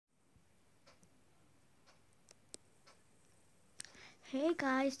Hey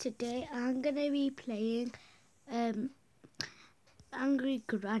guys, today I'm gonna be playing Angry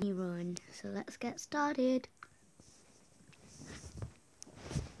Granny Run. So let's get started.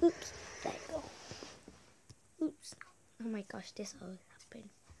 Oops, there you go. Oops. Oh my gosh, this always happens.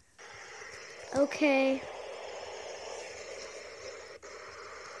 Okay.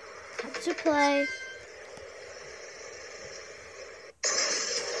 Time to play.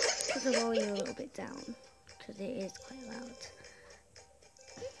 Put the volume a little bit down because it is quite loud.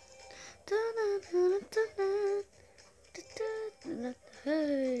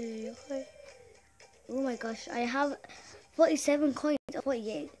 Hey. Oh my gosh, I have 47 coins,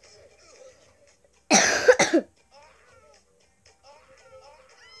 48.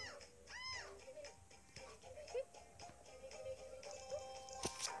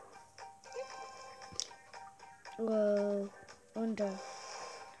 Whoa, under.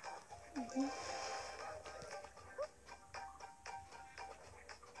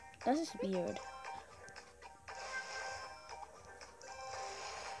 That is weird.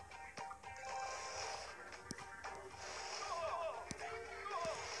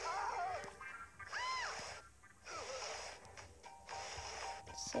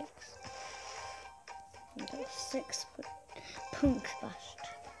 Six. I got 6 punk bashed.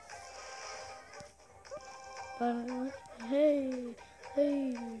 But hey,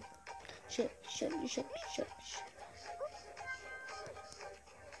 hey. Shit.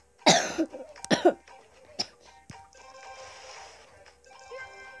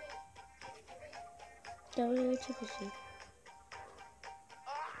 That was really too busy.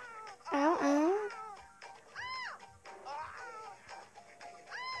 Ow, ow.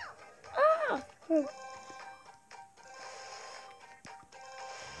 Ah!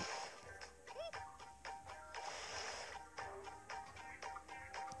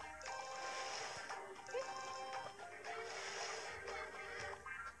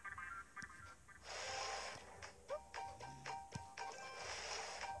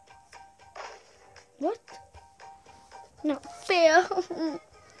 What? Not fair.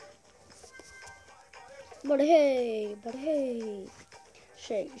 But hey.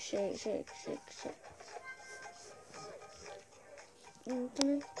 Shake.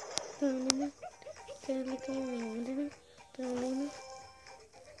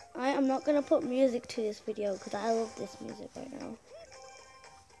 I am not gonna put music to this video because I love this music right now.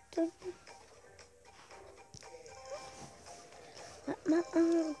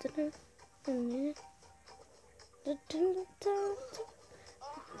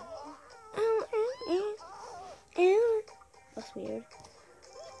 That's weird.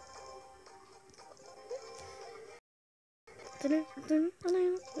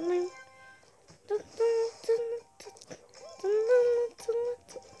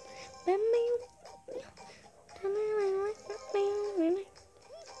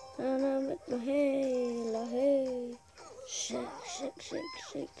 Hey, shake.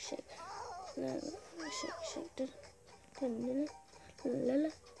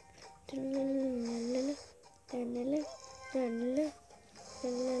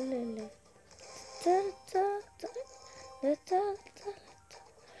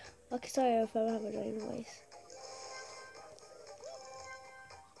 Okay, sorry if I'm having a voice.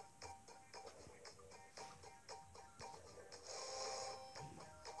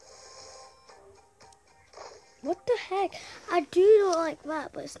 What the heck? I do not like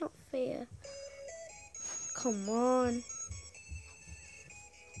that, but it's not fair. Come on.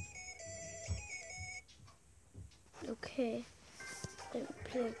 Okay. Let me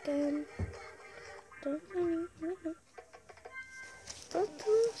play again.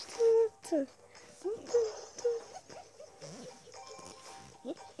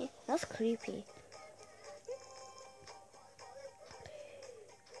 That's creepy.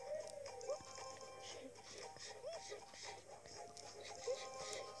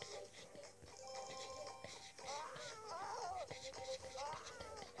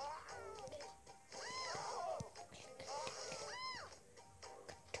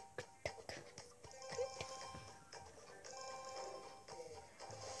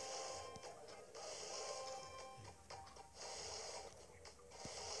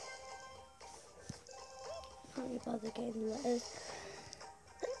 Can't be bothered getting letters.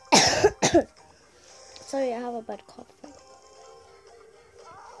 Sorry, I have a bad cough.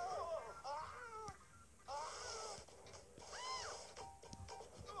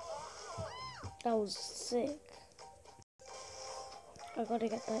 That was sick. I gotta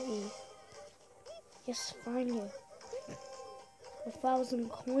get that E. Yes, finally. 1,000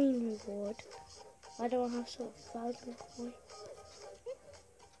 coin reward. I don't have 1,000 coin.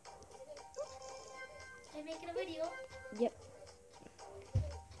 Are you making a video? Yep.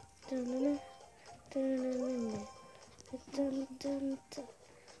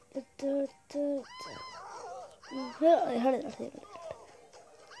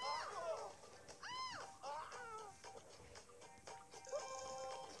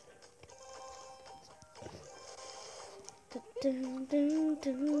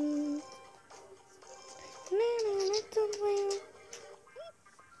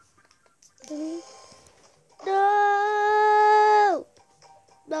 No!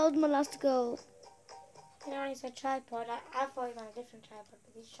 That was my last goal. You know, when you said tripod, I thought you meant a different tripod,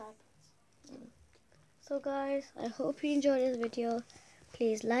 but these tripods. So guys, I hope you enjoyed this video.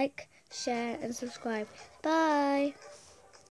 Please like, share and subscribe. Bye!